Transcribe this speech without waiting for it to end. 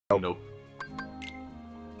Nope.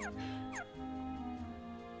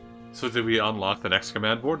 So did we unlock the next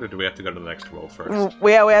command board, or do we have to go to the next world first?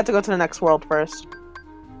 We have to go to the next world first.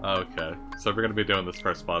 Okay, so we're gonna be doing this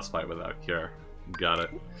first boss fight without cure. Got it.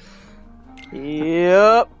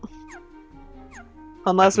 Yep.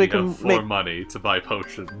 Unless we can have more money to buy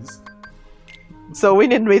potions. So we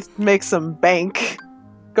need to make some bank.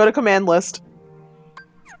 Go to command list.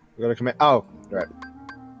 Go to command. Oh, right.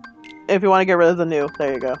 If you want to get rid of the new,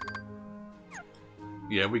 there you go.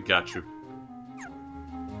 Yeah, we got you.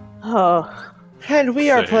 Oh. And we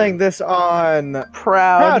are playing this on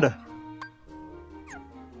Proud.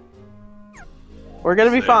 We're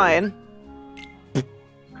gonna be fine.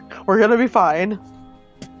 We're gonna be fine.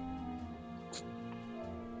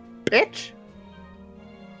 Bitch.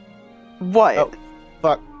 What? Oh,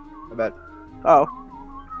 fuck. I bet. Oh.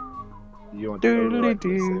 You want to overwrite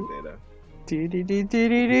the save data.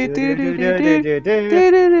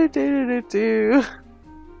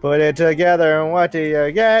 Put it together and what do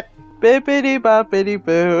you get? Bippity boppity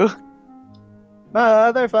boo.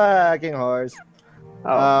 Motherfucking whores.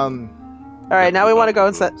 Oh. Alright, now we want to go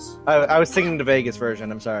and set. I was singing the Vegas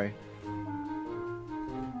version, I'm sorry.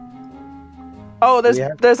 Oh,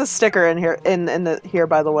 there's a sticker in here here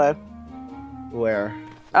by the way. Where?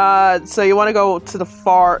 So you want to go to the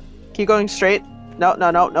far. Keep going straight. No,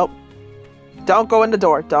 nope. Don't go in the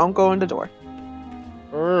door. Don't go in the door.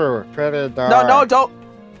 Pretty dark. No, don't.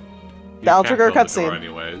 That'll trigger a cutscene.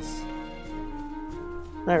 Anyways.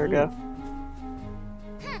 There we go.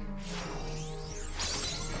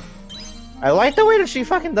 I like the way that she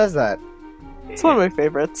fucking does that. It's one of my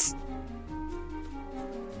favorites.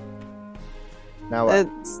 Now what?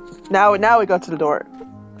 Now we go to the door.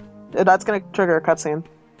 That's gonna trigger a cutscene.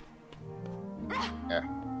 Yeah.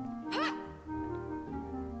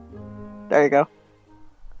 There you go.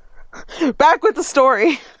 Back with the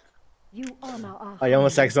story. I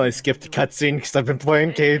almost accidentally skipped the cutscene because I've been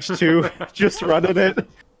playing KH2, just running it.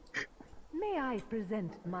 May I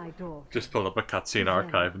present my daughter? Just pull up a cutscene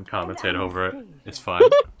archive and commentate over it. It's fine.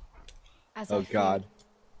 Oh god.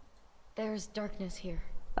 There's darkness here.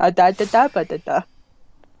 Wait.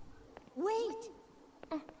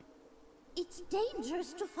 It's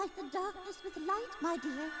dangerous to fight the darkness with light, my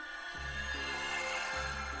dear.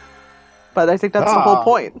 But I think that's the whole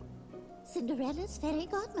point. Cinderella's fairy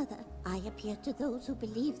godmother. I appear to those who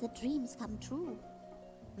believe that dreams come true.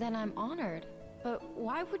 Then I'm honored. But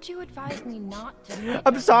why would you advise me not to?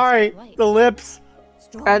 I'm sorry, the lips.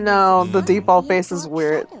 I know, the default face is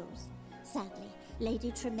weird. Sadly,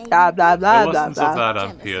 Lady Tremaine Blah, blah, blah, It wasn't blah, so blah. bad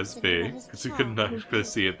on PSP, because you couldn't actually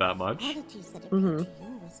see it that much.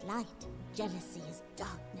 Light. Jealousy is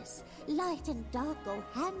darkness. Light and dark go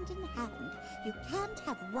hand in hand. You can't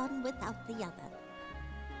have one without the other.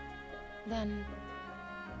 Then,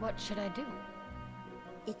 what should I do?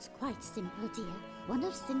 It's quite simple, dear. One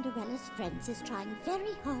of Cinderella's friends is trying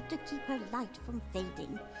very hard to keep her light from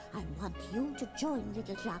fading. I want you to join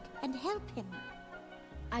little Jacques and help him.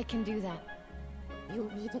 I can do that.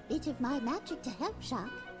 You'll need a bit of my magic to help, Jacques.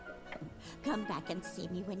 Come back and see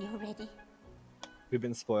me when you're ready. We've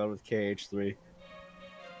been spoiled with KH3.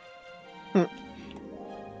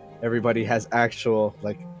 Everybody has actual,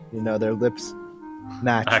 like, you know, their lips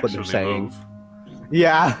match what they're saying. Move.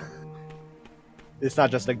 Yeah. It's not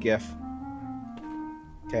just a gif.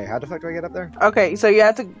 Okay, how the fuck do I get up there? Okay, so you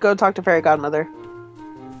have to go talk to Fairy Godmother.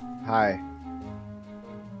 Hi.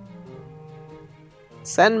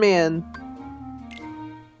 Send me in.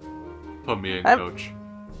 Put me in, coach.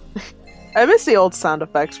 I miss the old sound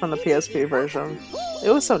effects from the PSP version.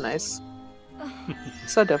 It was so nice.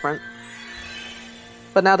 So different.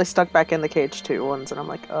 But now they stuck back in the KH2 ones, and I'm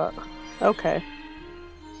like, okay.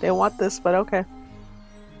 They want this, but okay.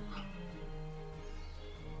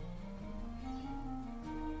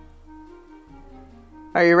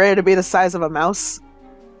 Are you ready to be the size of a mouse?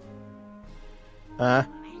 Ah!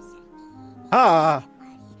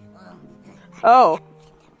 Oh.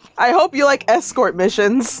 I hope you like escort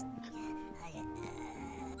missions.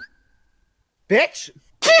 Bitch!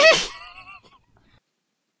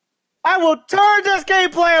 I will turn this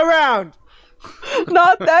gameplay around!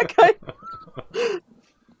 Not that kind.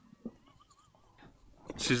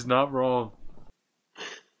 She's not wrong.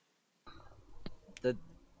 The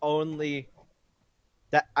only...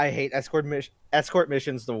 that I hate escort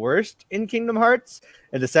missions the worst in Kingdom Hearts.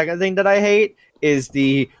 And the second thing that I hate is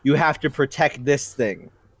you have to protect this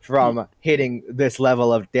thing from hitting this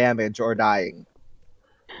level of damage or dying.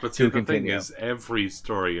 But see, the thing is, every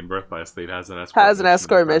story in Birth by Sleep has an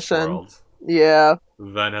escort mission. Yeah.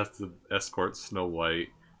 Ven has to escort Snow White.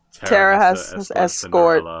 Terra has to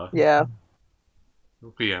escort. Cinderella. Yeah.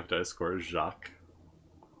 We have to escort Jacques.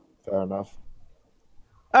 Fair enough.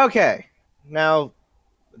 Okay, now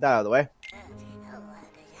that out of the way.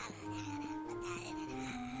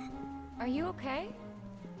 Are you okay?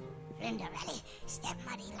 Flinderelli, step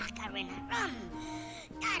muddy like a rinner rum.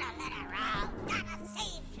 Gotta let her out. Gotta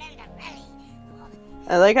save Flinderelli.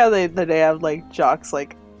 I like how they have like Jock's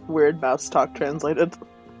like weird mouse talk translated.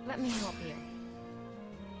 Let me help you.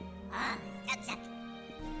 Zuck.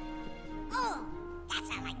 Oh, that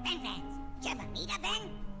sounds like Ben Vans. You ever meet a Ben?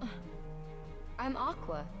 I'm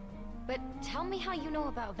Aqua. But tell me how you know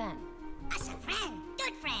about Ven. Us a friend.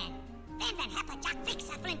 Good friend. Ben Van help a Jock fix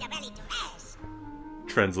a Flinderelli to rest.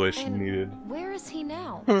 Translation needed. Where is he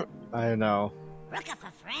now? I know. Look up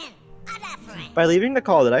a friend. Other friend. By leaving the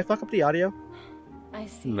call, did I fuck up the audio? I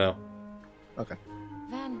see. No. Okay.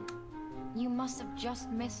 Ven, you must have just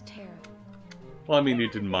missed Tara. Well, I mean, you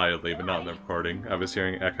did mildly, but not in the recording. I was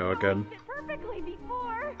hearing echo again. Perfectly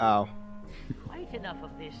before. Oh. Quite enough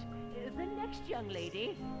of this. The next young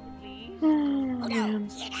lady, please. Oh no,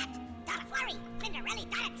 hear that? Gotta flurry. Flinderelli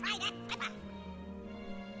gotta try that flipper.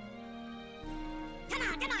 Come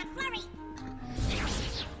on, flurry.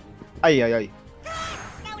 Ay. No.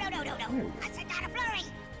 I said gotta flurry.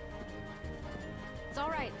 It's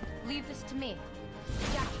alright. Leave this to me.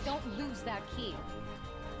 Jack, don't lose that key.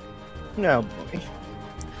 No, boy.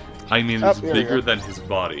 I mean, it's here we bigger go. than his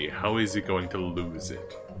body. How is he going to lose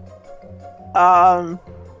it?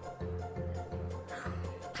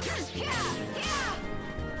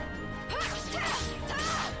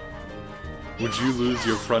 Would you lose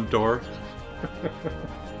your front door?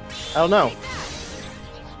 I don't know.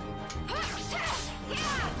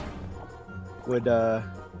 Would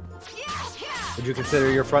you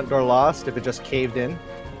consider your front door lost if it just caved in?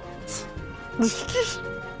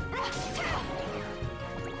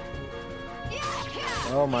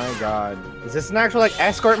 Oh my god. Is this an actual like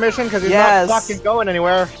escort mission? Because he's Yes. not fucking going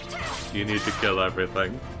anywhere. You need to kill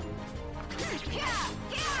everything.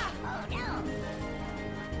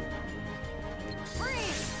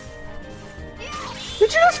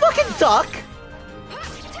 Did you just fucking duck?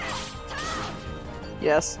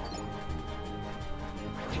 Yes.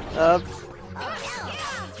 Up.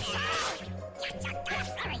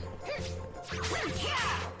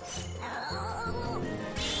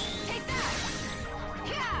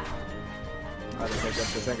 Oh,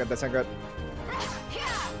 this ain't good.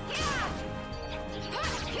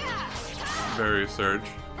 Very surge.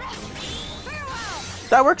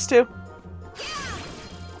 That works too.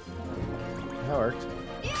 That worked.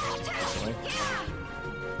 Definitely.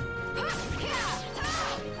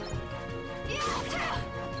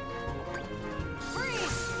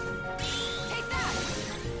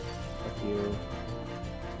 Fuck you.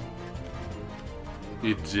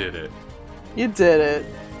 You did it. You did it.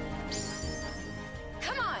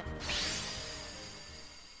 Come on!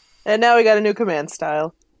 And now we got a new command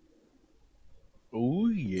style. Oh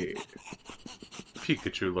yeah.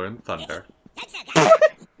 Pikachu learned Thunder.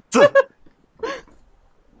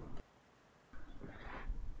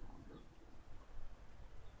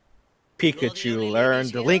 Pikachu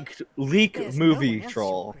learned leak movie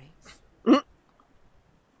troll. Did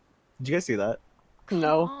you guys see that?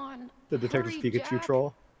 No. On. The Detective Hurry, Pikachu Jack.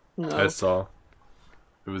 troll? I No. saw.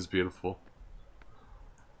 It was beautiful.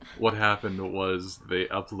 What happened was they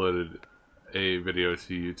uploaded a video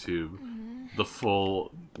to YouTube, the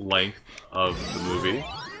full length of the movie,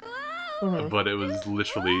 but it was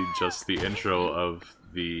literally just the intro of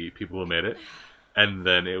the people who made it, and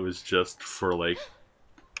then it was just for like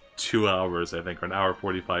 2 hours, I think, or an hour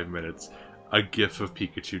 45 minutes, a gif of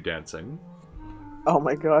Pikachu dancing. Oh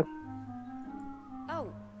my god.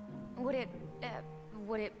 Oh, would it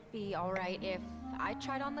be alright if I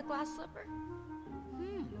tried on the glass slipper?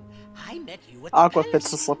 I met you at Aqua the fits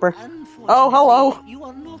the palace. slipper. Unfortunately, Oh, hello. You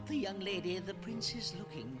are not the young lady the prince is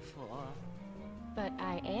looking for. But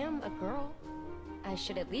I am a girl. I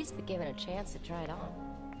should at least be given a chance to try it on.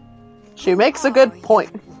 She makes a good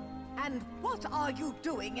point. And what are you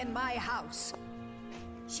doing in my house?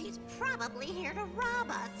 She's probably here to rob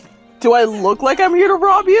us. Do I look like I'm here to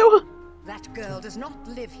rob you? That girl does not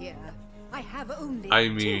live here. I have only I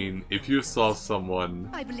mean, if you saw someone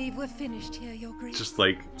I believe we're finished here, Your Grace. just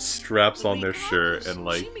like straps on their shirt and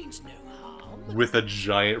like She means no harm. with a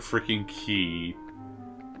giant freaking key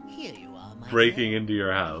Here you are, my breaking into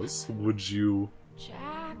your house, would you?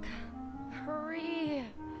 Jack, hurry.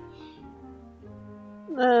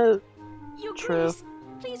 Your True. Grace,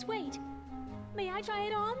 please wait. May I try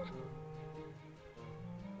it on?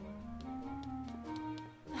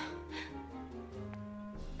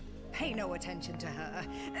 Pay no attention to her.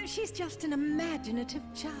 She's just an imaginative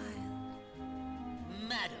child.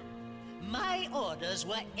 My orders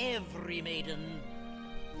were every maiden.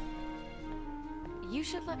 You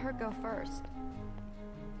should let her go first.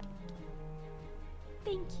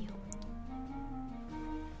 Thank you.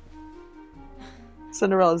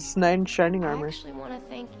 Cinderella's 9 shining I armor. actually want to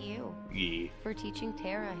thank you Yeah. for teaching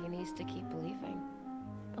Tara he needs to keep believing.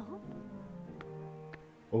 Oh.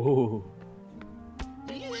 Ooh.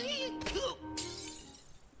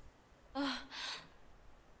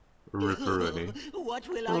 Ripperoni. What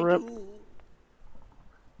will I Rip. do?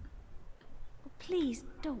 Please,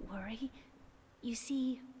 don't worry. You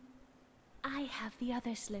see, I have the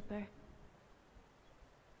other slipper.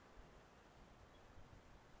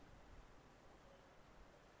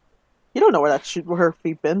 You don't know where that where her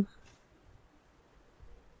feet been.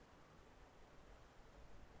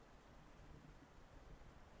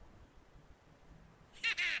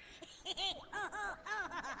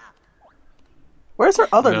 Where's her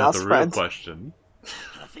other Now mouse the real friend? question.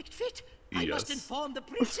 Perfect fit. I must Yes. inform the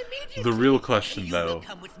prince immediately. The real question, You will though,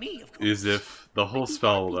 come with me, of course. is if the whole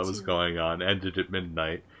spell that was going on ended at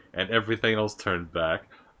midnight and everything else turned back,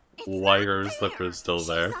 why are her slippers still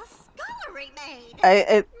there?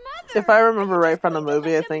 If I remember right from the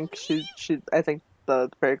movie, I think I think the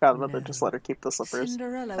fairy godmother just let her keep the slippers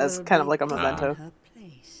as kind of like a memento.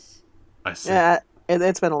 I see. Yeah,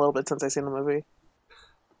 it's been a little bit since I've seen the movie.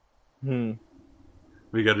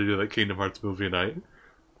 We gotta do that Kingdom Hearts movie night.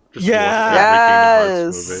 Just Yeah! watch every Kingdom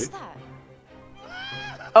Hearts Yes!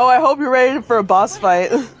 movie. Oh, I hope you're ready for a boss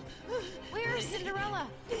fight. Where is Cinderella?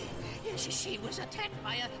 She was attacked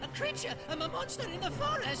by a creature, a monster in the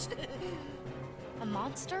forest. A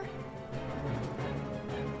monster?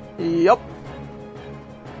 Yup.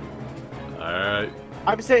 Alright.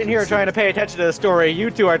 I'm sitting here trying to pay attention to the story.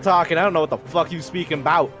 You two are talking. I don't know what the fuck you speaking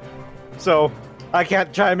about. So, I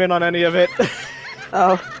can't chime in on any of it.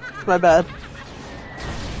 Oh, my bad.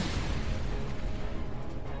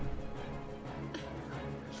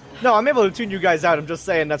 No, I'm able to tune you guys out. I'm just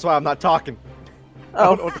saying that's why I'm not talking. I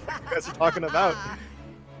don't know Oh, what the fuck you guys are talking about.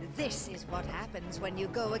 This is what happens when you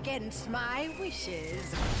go against my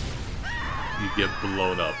wishes. You get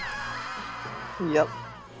blown up. yep.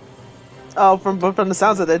 Oh, from the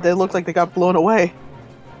sounds of it, they look like they got blown away.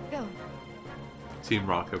 Go. Team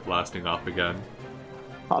Rocket blasting off again.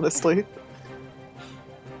 Honestly.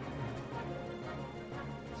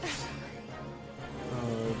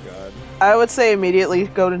 Oh god. I would say immediately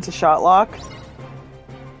go into shot lock.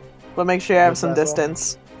 But make sure you have some That's all.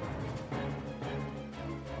 distance.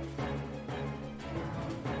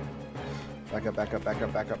 Back up, back up, back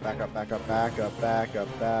up, back up, back up, back up, back up, back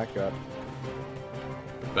up, back up.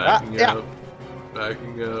 Backing yeah. up.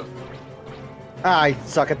 Backing up. Ah, I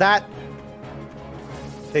suck at that.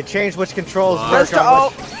 They changed which controls Wow. work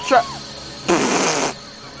on which...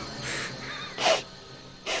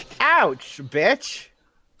 Ouch, bitch!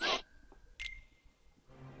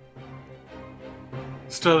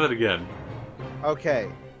 Let's try that again. Okay.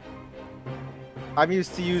 I'm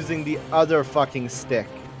used to using the other fucking stick.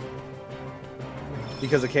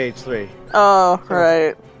 Because of KH3. Oh,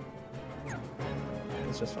 right.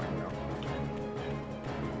 It's just fine now.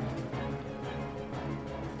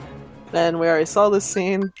 Then we already saw this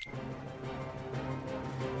scene.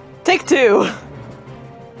 Take 2!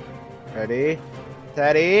 Ready?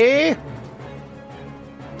 Steady!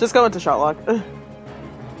 Just go into shot lock.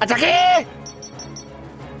 Attack!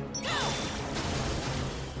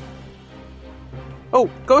 Oh,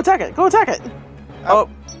 go attack it! Go attack it! Oh.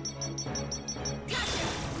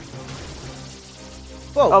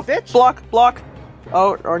 Whoa, Oh, bitch! block, block.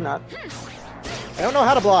 Oh, or not. I don't know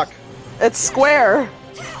how to block. It's square.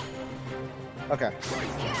 Okay.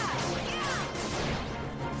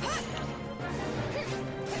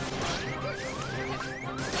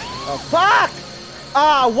 Oh, fuck!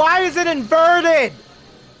 Ah, why is it inverted?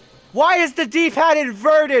 Why is the D-pad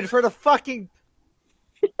inverted for the fucking...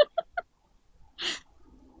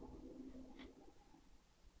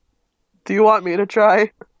 Do you want me to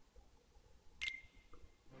try?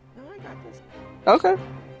 No, I got this. Okay.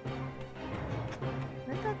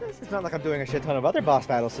 I got this. It's not like I'm doing a shit ton of other boss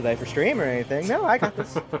battles today for stream or anything. No, I got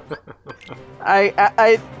this.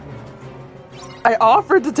 I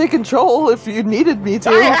offered to take control if you needed me to.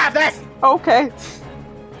 I have this! Okay.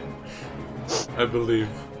 I believe.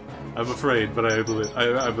 I'm afraid, but I believe.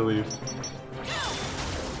 I believe.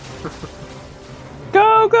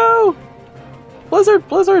 Go, go! Blizzard,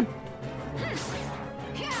 blizzard!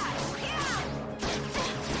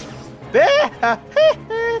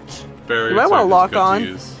 Bitch! Barrier You might wanna Surge is lock good to on.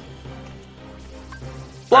 use.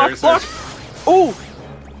 Block, Barrier block! Surge- Ooh!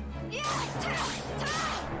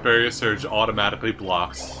 Barrier Surge automatically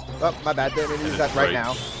blocks. Oh, my bad. Didn't mean to use that right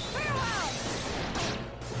now.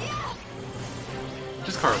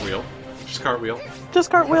 Just cartwheel. Just cartwheel. Just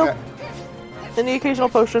cartwheel. Okay. And the occasional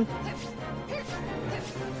potion.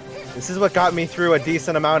 This is what got me through a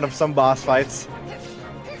decent amount of some boss fights.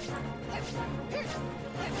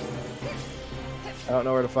 I don't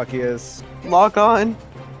know where the fuck he is. Lock on.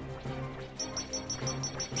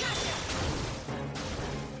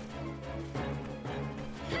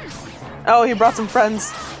 Oh, he brought some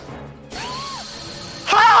friends.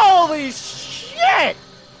 Holy shit!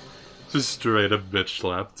 Just straight up bitch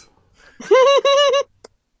slapped.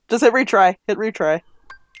 Just hit retry. Hit retry.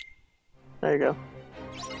 There you go.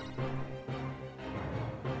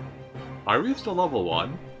 Are we still level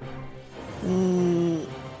 1?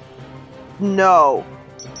 No.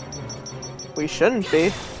 We shouldn't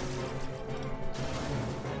be.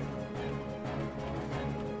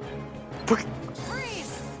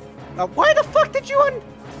 Why the fuck did you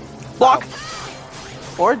Block!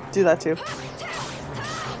 Or do that too.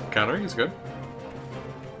 Countering is good.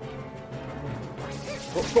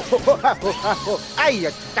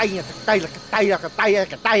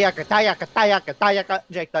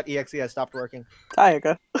 Jake.exe has stopped working.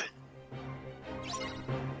 Tayaka.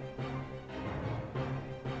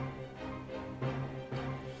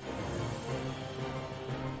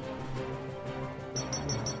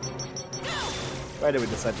 Why did we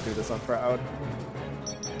decide to do this on Proud?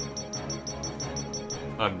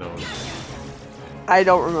 Unknown. I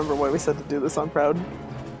don't remember why we said to do this on Proud.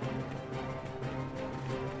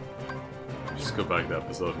 Just go back to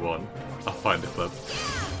episode 1. I'll find the clip.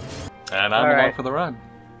 And I'm All right. along for the run.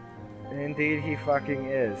 Indeed, he fucking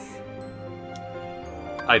is.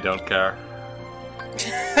 I don't care.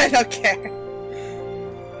 I don't care.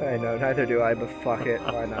 I know, neither do I, but fuck it,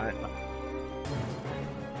 why not?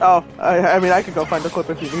 Oh, I mean, I could go find a clip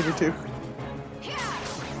if you needed to.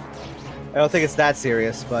 I don't think it's that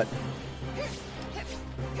serious, but...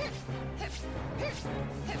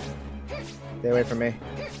 Stay away from me.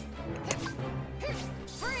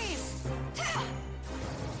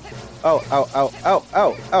 Oh, oh, oh, oh,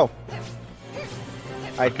 oh, oh!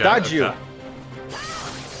 I Okay, dodge you! okay.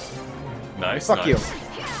 Nice, Fuck nice. you.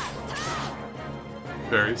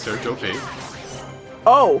 Very search OP.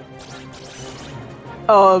 Oh!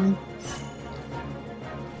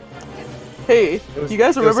 Hey, was- you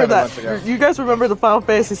guys it was remember 7 that? months ago. You guys remember the Final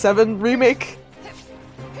Fantasy VII remake?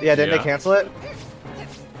 Yeah, didn't Yeah. they cancel it?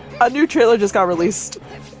 A new trailer just got released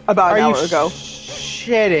about an Are hour you ago.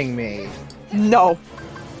 shitting me? No.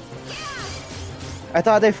 I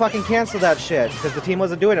thought they fucking canceled that shit, because the team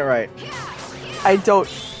wasn't doing it right. I don't...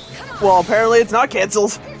 Well, apparently it's not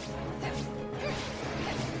cancelled.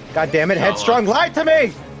 God damn it, No. Headstrong lied to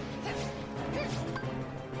me!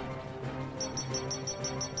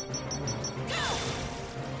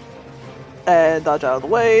 And dodge out of the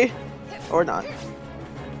way. Or not.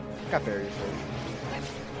 Got barriers.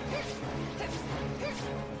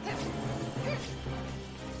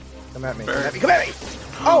 Come at me. Come at me. Come at me!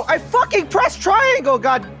 Oh, I fucking pressed triangle,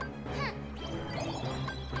 god!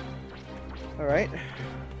 Alright.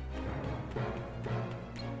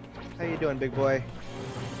 How you doing, big boy?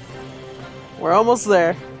 We're almost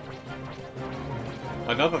there.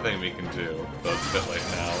 Another thing we can do, though it's a bit late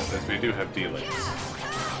now, is we do have D-links.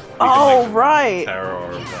 Oh, right! Terror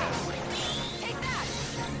or then.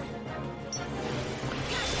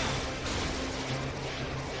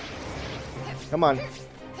 Come on.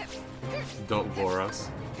 Don't bore us.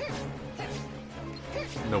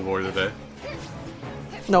 No war today.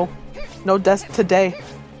 No. No death today.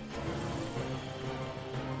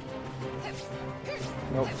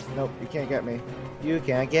 Nope, nope, you can't get me. You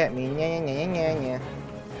can't get me. Nya, nya, nya, nya, nya.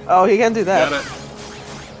 Oh, he can't do that. Got it.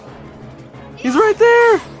 He's right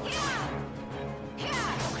there!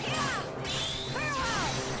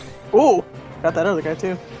 Ooh! Got that other guy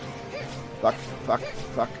too. Fuck, fuck,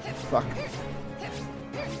 fuck, fuck.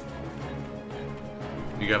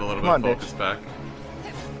 You got a little Come bit on, of focus back.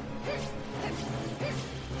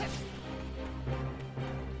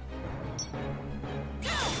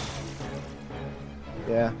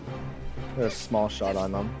 Yeah. There's a small shot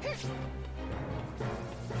on them.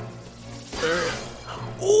 There.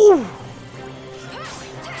 Ooh!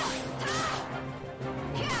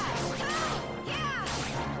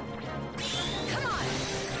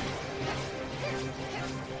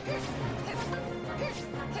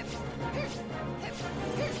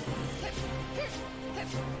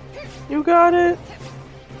 You got it.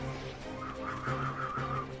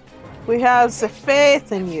 We have the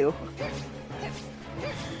faith in you.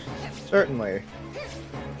 Certainly.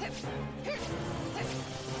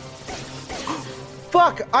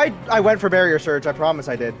 Fuck! I went for barrier surge, I promise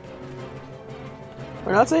I did.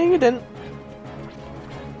 We're not saying you didn't.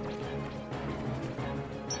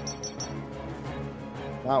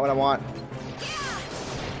 Not what I want.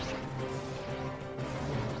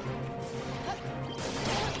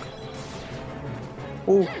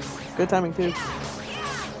 Ooh, good timing too.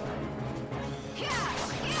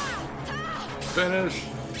 Finish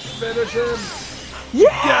him.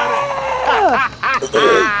 Yeah!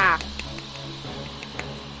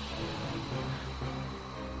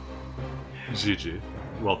 GG.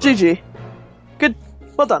 Well done. GG. Good.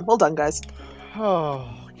 Well done, guys.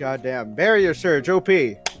 Oh, goddamn. Barrier Surge, OP.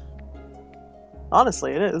 Hey,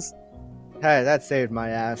 Honestly, it is. that saved my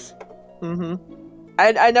ass. Mm-hmm.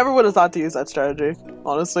 I never would have thought to use that strategy,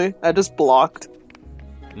 honestly. I just blocked.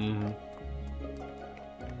 Mm-hmm.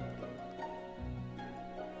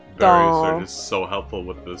 Barrier Surge is so helpful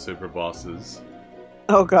with the super bosses.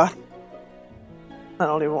 Oh god. I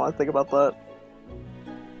don't even want to think about that.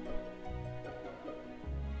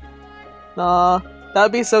 Nah, that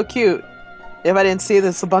would be so cute if I didn't see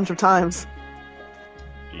this a bunch of times.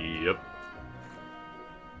 Yep.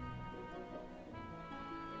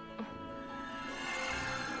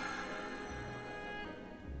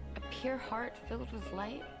 A pure heart filled with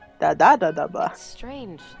light? Da da da da ba. It's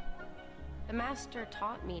strange. The Master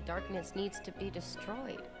taught me darkness needs to be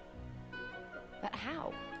destroyed. But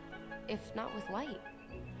how? If not with light?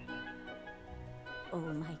 Oh,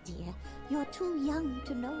 my dear, you're too young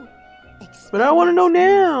to know. But I want to know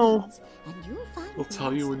now. And you'll find I'll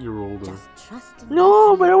tell you when you're older. Just trust in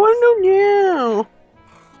No, but I want to know now.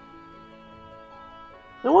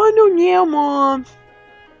 I want to know now, Mom.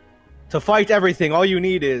 To fight everything, all you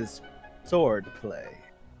need is sword play.